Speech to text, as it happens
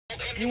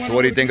So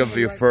what do you think of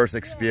your first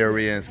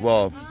experience?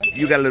 Well,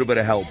 you got a little bit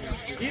of help.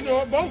 Either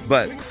or both.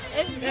 But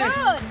it's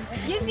good.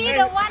 You see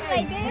the one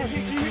like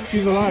this?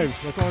 She's alive.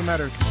 That's all that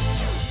matters.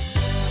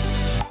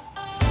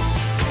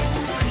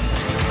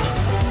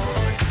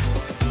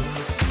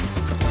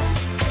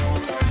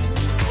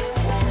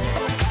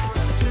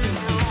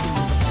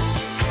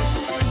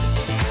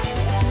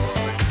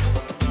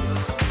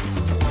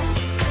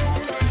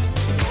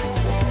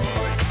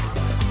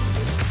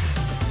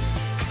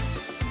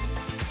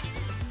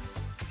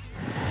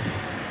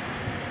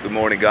 good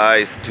morning,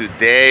 guys.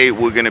 Today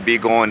we're gonna be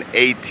going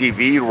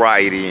ATV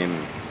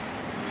riding.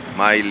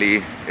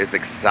 Miley is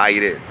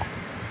excited.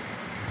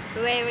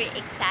 Very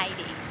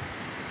exciting.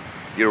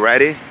 You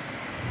ready?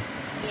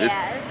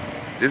 Yes.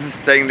 This is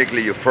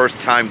technically your first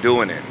time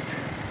doing it.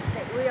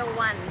 The real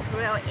one,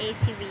 real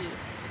ATV.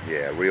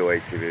 Yeah, real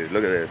ATV.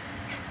 Look at this.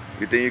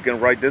 You think you can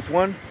ride this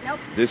one? Nope.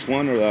 This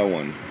one or that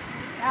one?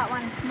 That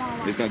one, small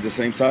one. It's not the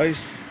same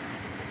size?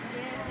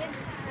 Yeah, this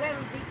very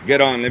big.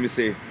 Get on, let me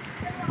see.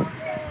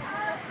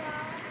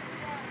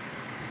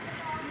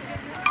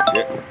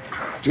 Yeah.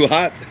 It's too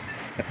hot?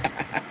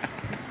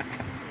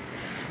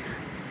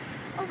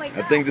 Oh my God.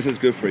 I think this is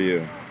good for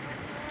you.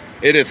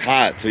 It is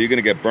hot, so you're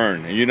gonna get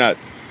burned, and you're not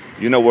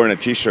wearing a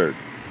t-shirt.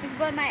 It's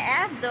burn my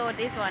ass though,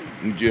 this one.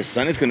 Your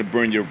sun is gonna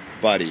burn your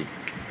body.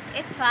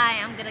 It's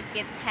fine, I'm gonna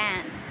get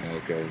tan.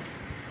 Okay.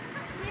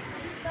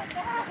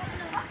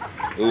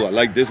 Ooh, I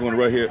like this one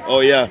right here. Oh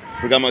yeah,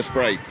 forgot my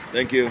Sprite.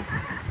 Thank you.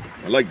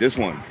 I like this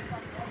one.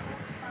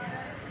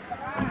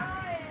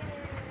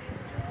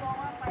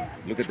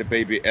 Look at the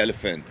baby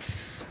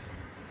elephants.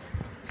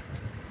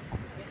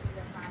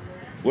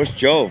 Where's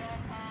Joe?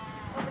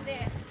 Over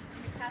there,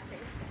 in the cafe.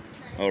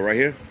 Oh, right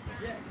here?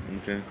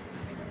 Okay.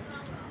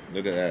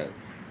 Look at that.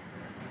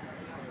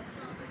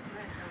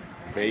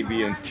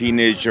 Baby and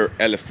teenager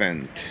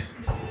elephant.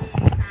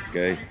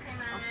 Okay.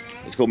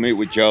 Let's go meet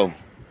with Joe.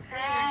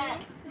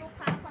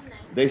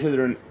 They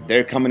said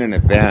they're coming in a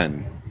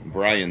van.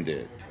 Brian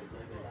did.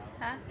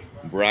 Huh?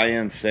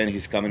 Brian said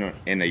he's coming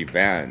in a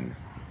van.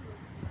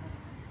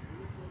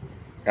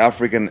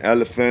 African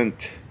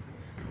elephant,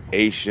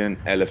 Asian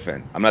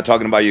elephant. I'm not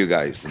talking about you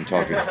guys.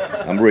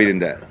 I'm reading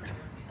that.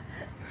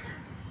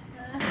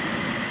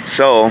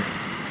 So,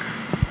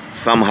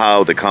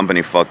 somehow the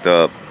company fucked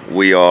up.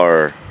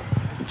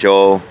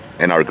 Joe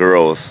and our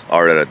girls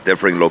are at a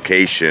different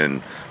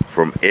location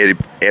from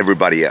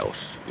everybody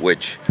else,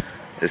 which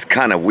is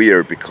kind of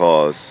weird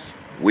because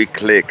we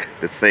click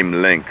the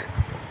same link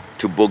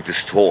to book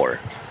this tour.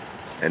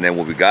 And then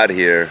when we got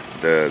here,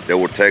 the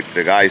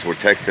guys were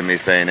texting me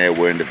saying, hey,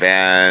 we're in the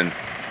van,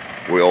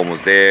 we're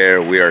almost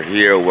there, we are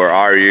here, where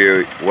are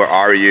you? Where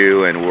are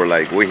you? And we're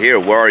like, we're here,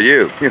 where are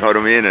you? You know what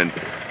I mean? And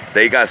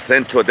they got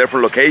sent to a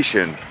different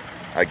location.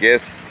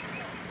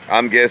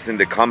 I'm guessing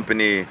the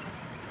company,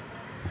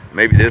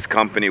 maybe this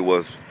company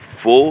was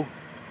full,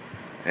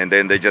 and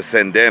then they just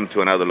sent them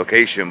to another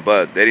location,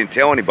 but they didn't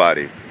tell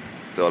anybody.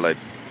 So like,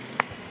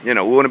 we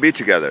want to be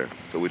together.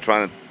 So we're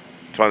trying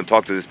to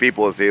talk to these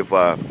people and see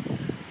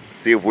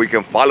if we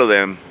can follow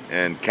them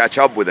and catch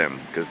up with them,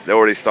 because they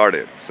already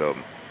started. So,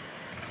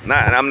 and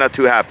I'm not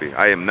too happy.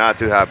 I am not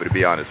too happy, to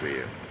be honest with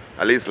you.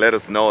 At least let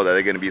us know that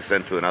they're going to be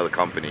sent to another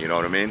company, you know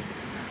what I mean?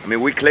 I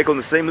mean, we click on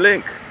the same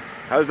link.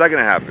 How is that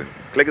going to happen?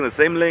 Click on the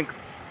same link,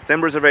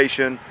 same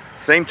reservation,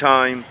 same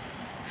time,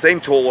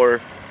 same tour,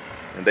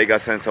 and they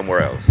got sent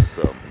somewhere else.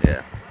 So,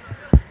 yeah.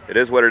 It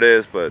is what it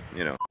is, but,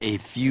 A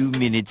few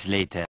minutes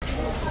later.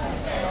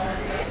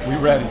 We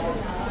ready.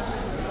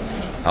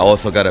 I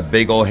also got a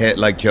big old head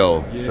like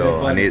Joe, yeah,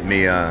 so I need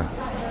me a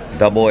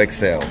double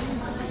XL.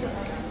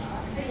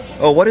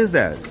 Oh, what is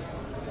that?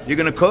 You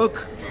gonna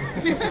cook?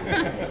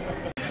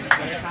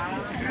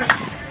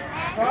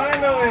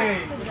 Finally!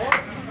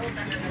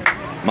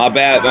 My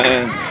bad,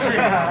 man.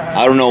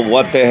 I don't know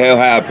what the hell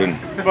happened.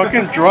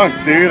 Fucking drunk,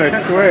 dude,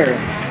 I swear.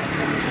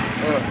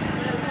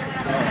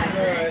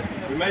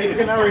 We made it.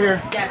 Get over here.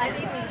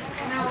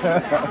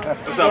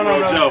 What's up,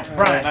 bro? Joe.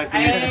 Brian. Nice to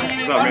meet you.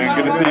 What's up, man?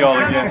 Good to see y'all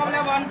again.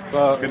 What's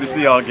up? Good to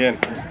see y'all again.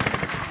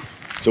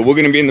 So we're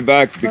gonna be in the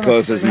back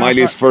because it's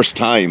Miley's first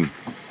time.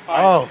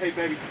 Oh. Hey,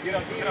 baby. Get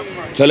up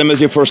front. Tell him it's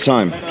your first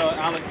time.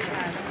 Alex.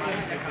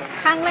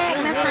 ครั้งแรก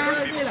นะคะ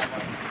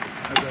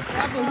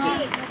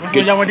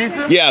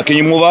Yeah, can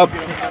you move up? Where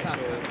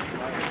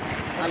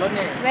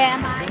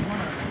am I?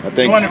 I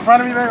think You want in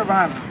front of me there or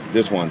behind me?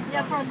 this one.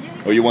 You're from you.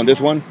 Oh, you want this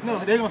one? No,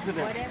 they're gonna sit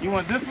there. You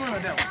want this one or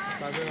that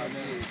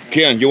one?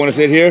 Ken, you want to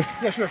sit here?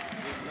 Yeah, sure.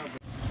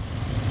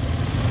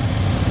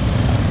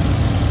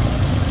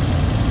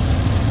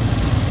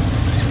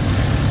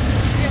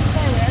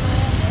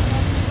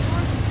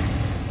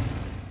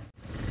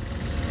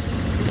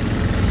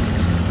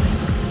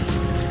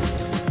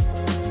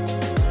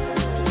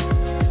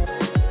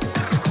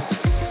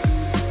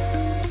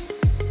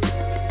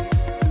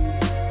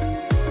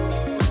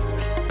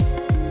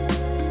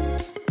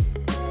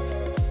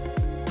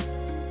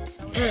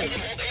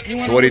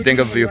 So what do you think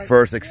of your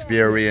first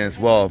experience?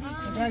 Well,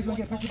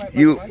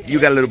 You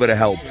got a little bit of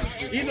help,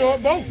 Either or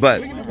both.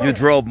 but you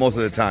drove most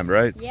of the time,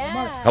 right?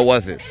 Yeah. How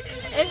was it?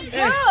 It's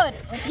good.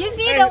 You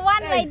see the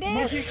one like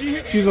this?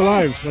 She's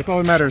alive. That's all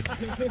that matters.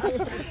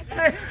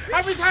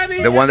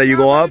 The one that you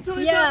go up?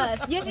 Yes.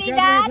 You see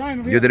that?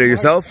 You did it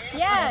yourself?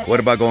 Yes. What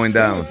about going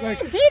down? He do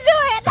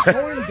it.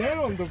 Going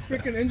down, the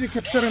freaking engine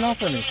kept shutting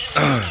off on me.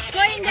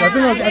 Going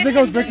down. I think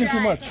I was braking too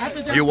much.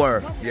 You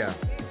were, yeah.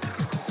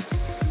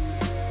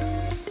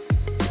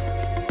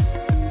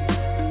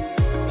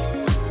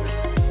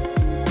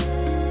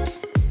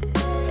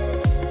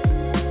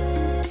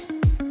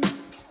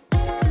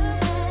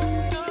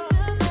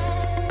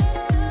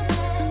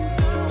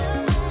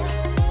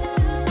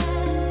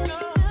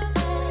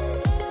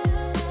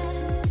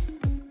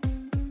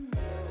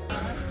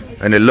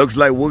 And it looks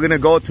like we're gonna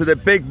go to the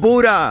big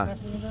Buddha.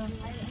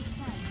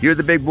 You're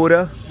the big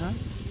Buddha? Huh?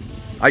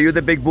 Are you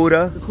the big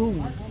Buddha? The cool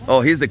one.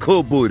 Oh, he's the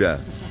cool Buddha.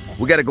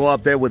 We gotta go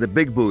up there with the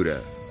big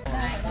Buddha.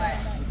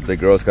 The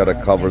girls gotta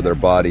cover their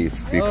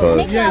bodies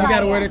because... Yeah, you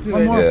gotta wear it too.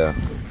 Yeah.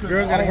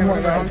 Girls gotta have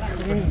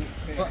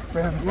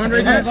one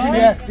right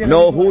there.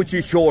 No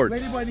hoochie shorts.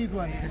 Ladyboy needs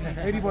one.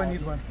 Ladyboy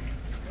needs one.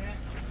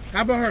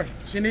 How about her?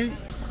 She need?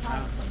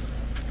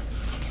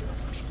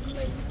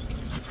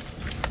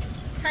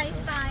 Price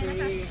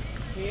style.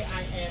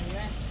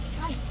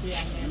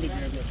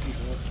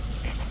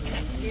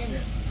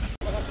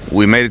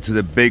 We made it to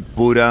the big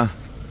Buddha,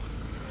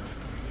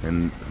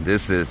 and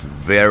this is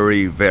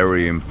very,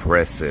 very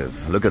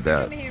impressive. Look at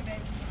that.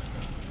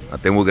 I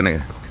think we're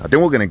gonna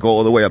go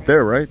all the way up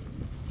there, right?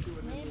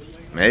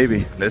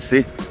 Maybe. Let's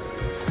see.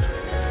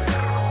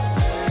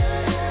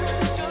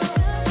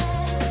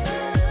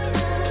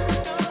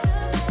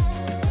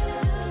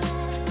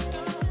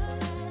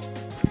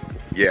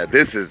 Yeah,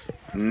 this is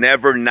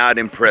never not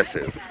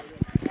impressive.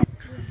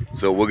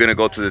 So we're gonna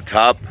go to the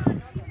top.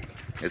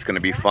 It's gonna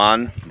be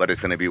fun, but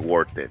it's gonna be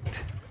worth it.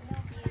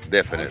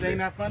 Definitely. Ain't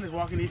not fun is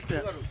walking these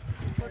steps.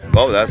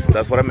 Oh,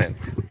 that's what I meant.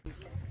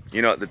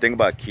 You know, the thing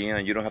about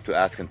Kian, you don't have to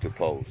ask him to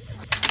pose.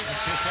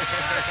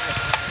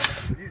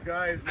 These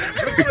guys, man,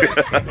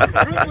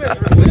 ruthless,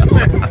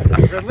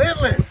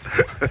 relentless.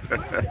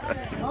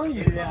 Oh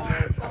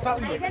yeah. I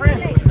thought we were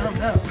friends. No.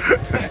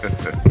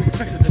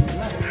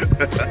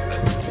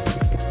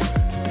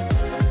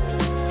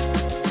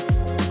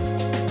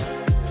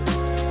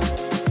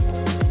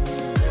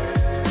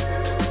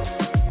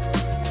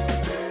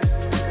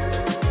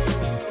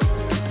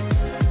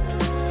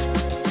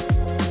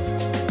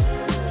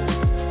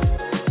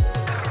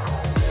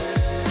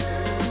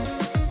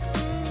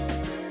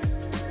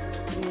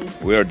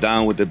 We are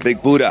down with the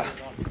big Buddha.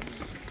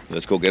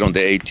 Let's go get on the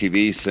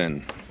ATVs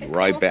and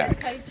ride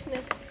back.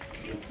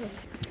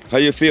 How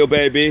you feel,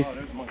 baby?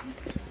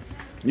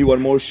 You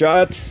want more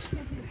shots?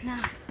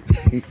 No.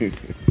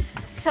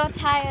 So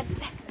tired.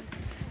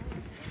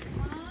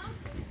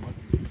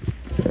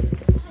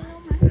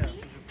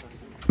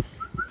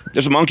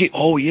 There's a monkey?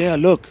 Oh yeah,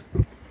 look.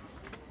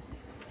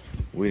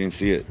 We didn't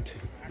see it.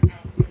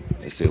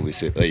 Let's see, we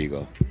see it. There you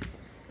go.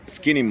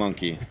 Skinny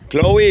monkey.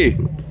 Chloe!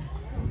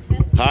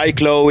 Hi,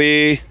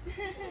 Chloe.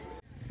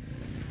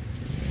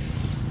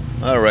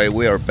 All right,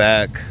 we are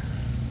back.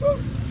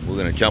 We're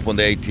gonna jump on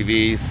the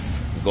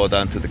ATVs, go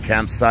down to the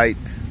campsite,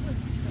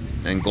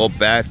 and go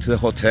back to the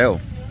hotel.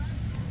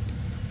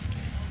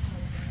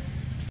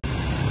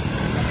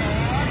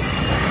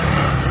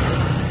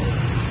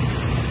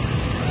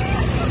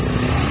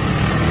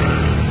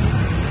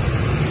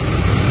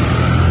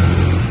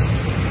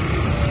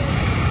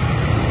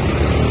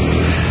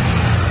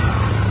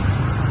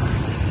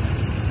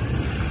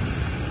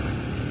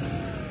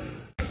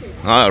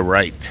 All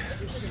right,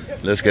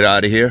 let's get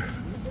out of here.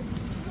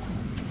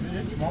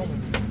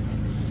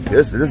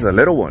 This is a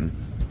little one.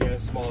 Yeah,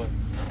 it's smaller.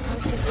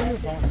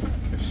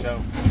 For sure.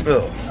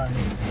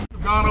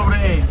 Gone over the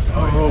edge.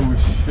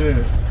 Oh shit.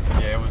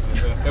 Yeah,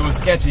 it was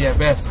sketchy at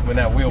best when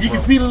that wheel broke. You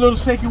can see the little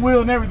shaky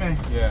wheel and everything.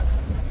 Yeah.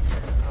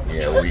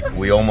 Yeah,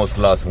 we almost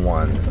lost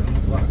one.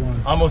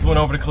 Almost went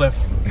over the cliff.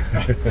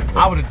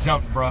 I would have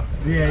jumped, bro.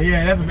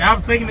 Yeah. I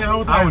was thinking that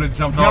whole time. I would have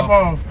jumped Jump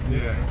off.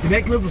 Yeah. And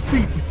that cliff was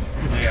steep.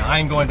 Yeah, I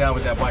ain't going down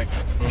with that bike.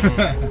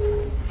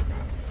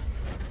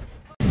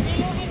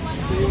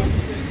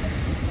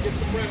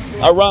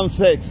 Around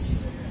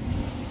 6.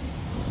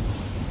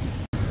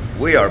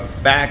 We are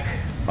back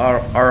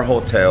at our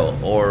hotel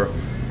or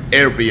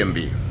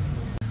Airbnb.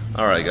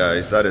 All right,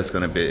 guys, that is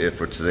gonna be it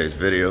for today's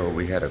video.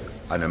 We had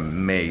an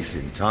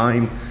amazing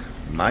time.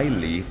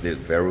 Miley did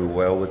very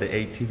well with the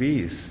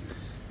ATVs.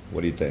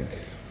 What do you think?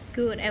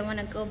 Good. I want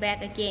to go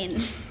back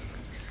again.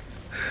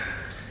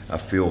 I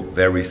feel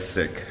very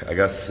sick. I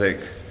got sick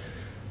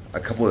a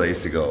couple of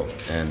days ago,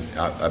 and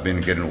I've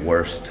been getting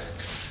worse.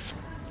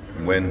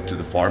 Went to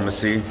the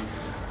pharmacy,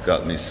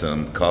 got me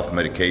some cough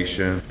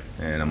medication,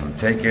 and I'm gonna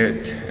take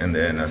it. And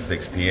then at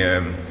 6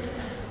 p.m.,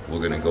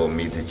 we're gonna go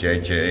meet the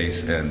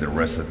JJs and the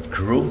rest of the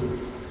crew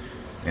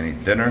and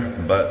eat dinner.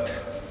 But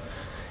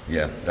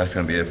yeah, that's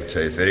gonna be it for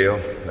today's video.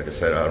 Like I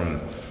said,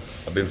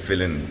 I've been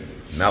feeling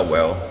not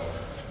well.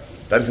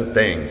 That is the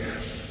thing.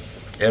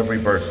 Every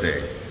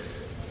birthday,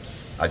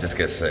 I just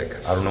get sick.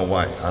 I don't know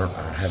why. I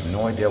have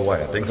no idea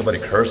why. I think somebody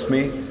cursed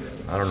me.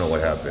 I don't know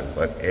what happened,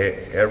 but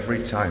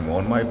every time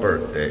on my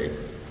birthday,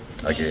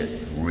 I get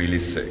really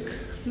sick.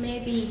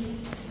 Maybe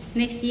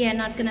next year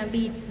not gonna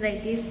be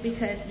like this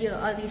because you're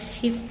already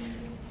 50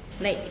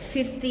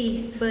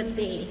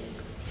 birthday.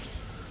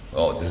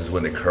 Oh, this is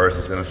when the curse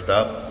is gonna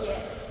stop?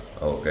 Yes.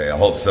 Okay, I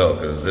hope so,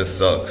 because this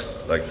sucks.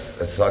 Like,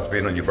 it sucks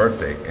being on your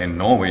birthday and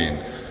knowing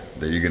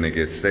that you're gonna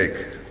get sick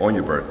on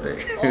your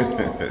birthday.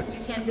 Oh,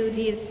 you can do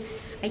this.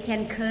 I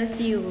can curse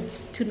you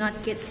to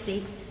not get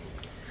sick.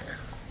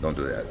 Don't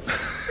do that.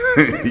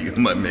 You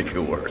might make it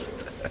worse.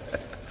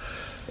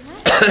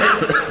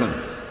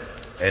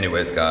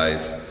 Anyways,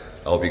 guys,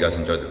 I hope you guys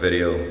enjoyed the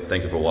video.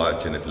 Thank you for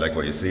watching. If you like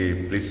what you see,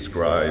 please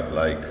subscribe,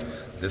 like,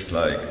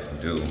 dislike,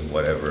 do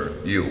whatever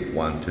you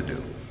want to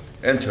do.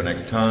 Until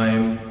next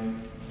time,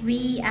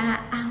 We are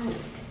out.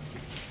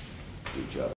 good job.